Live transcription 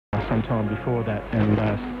some time before that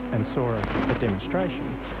and saw a demonstration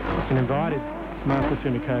and invited Master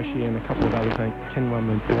Funakoshi and a couple of others. I think Ken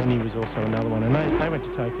Bernie was also another one, and they went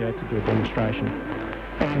to Tokyo to do a demonstration.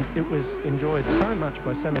 And it was enjoyed so much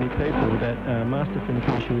by so many people that Master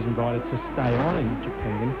Funakoshi was invited to stay on in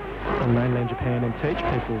Japan, on mainland Japan, and teach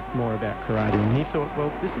people more about karate. And he thought,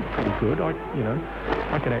 well, this is pretty good.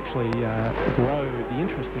 I could actually grow the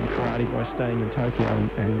interest in karate by staying in Tokyo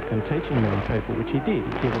and teaching many people, which he did.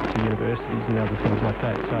 He gave it to universities and other things like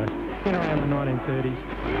that. So in around the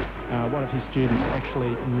 1930s, one of his students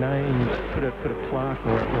actually put a plaque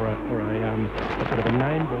or a sort of a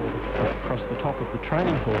name board across the top of the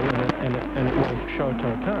training hall, and it was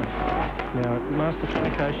Shoto Kan. Now, Master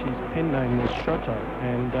Funakoshi's pen name was Shoto,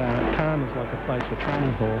 and Kan is like a place for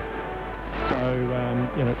training hall. So,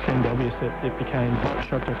 it seemed obvious that it became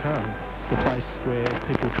Shoto Kan, the place where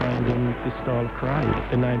people trained in this style of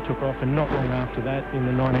karate. The name took off, and not long after that, in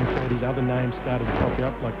the 1930s, other names started to pop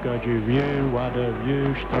up, like Goju Ryu, Wado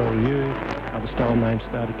Ryu, Shito Ryu. Other style names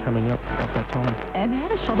started coming up at that time. And how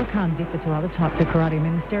does Shotokan differ to other types of karate? I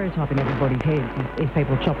mean, the stereotype in everybody's head is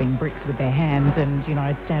people chopping bricks with their hands and,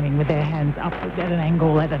 standing with their hands up at an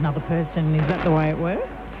angle at another person. Is that the way it works?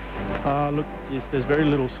 Look, yes, there's very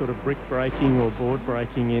little sort of brick breaking or board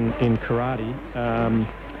breaking in karate.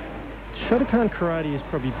 Shotokan karate is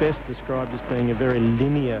probably best described as being a very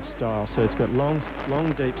linear style, so it's got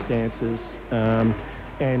long deep stances,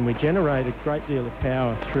 and we generate a great deal of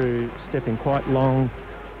power through stepping quite long,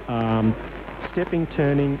 stepping,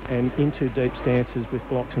 turning, and into deep stances with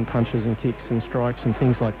blocks and punches and kicks and strikes and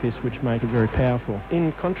things like this, which make it very powerful.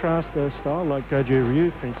 In contrast, a style like Goju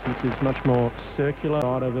Ryu, for instance, is much more circular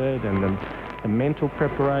side of it, and the mental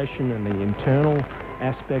preparation and the internal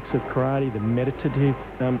aspects of karate, the meditative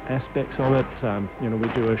aspects of it. We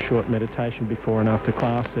do a short meditation before and after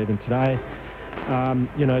class, even today.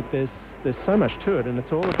 There's so much to it, and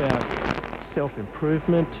it's all about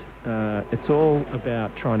self-improvement. It's all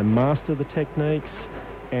about trying to master the techniques,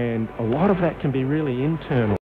 and a lot of that can be really internal.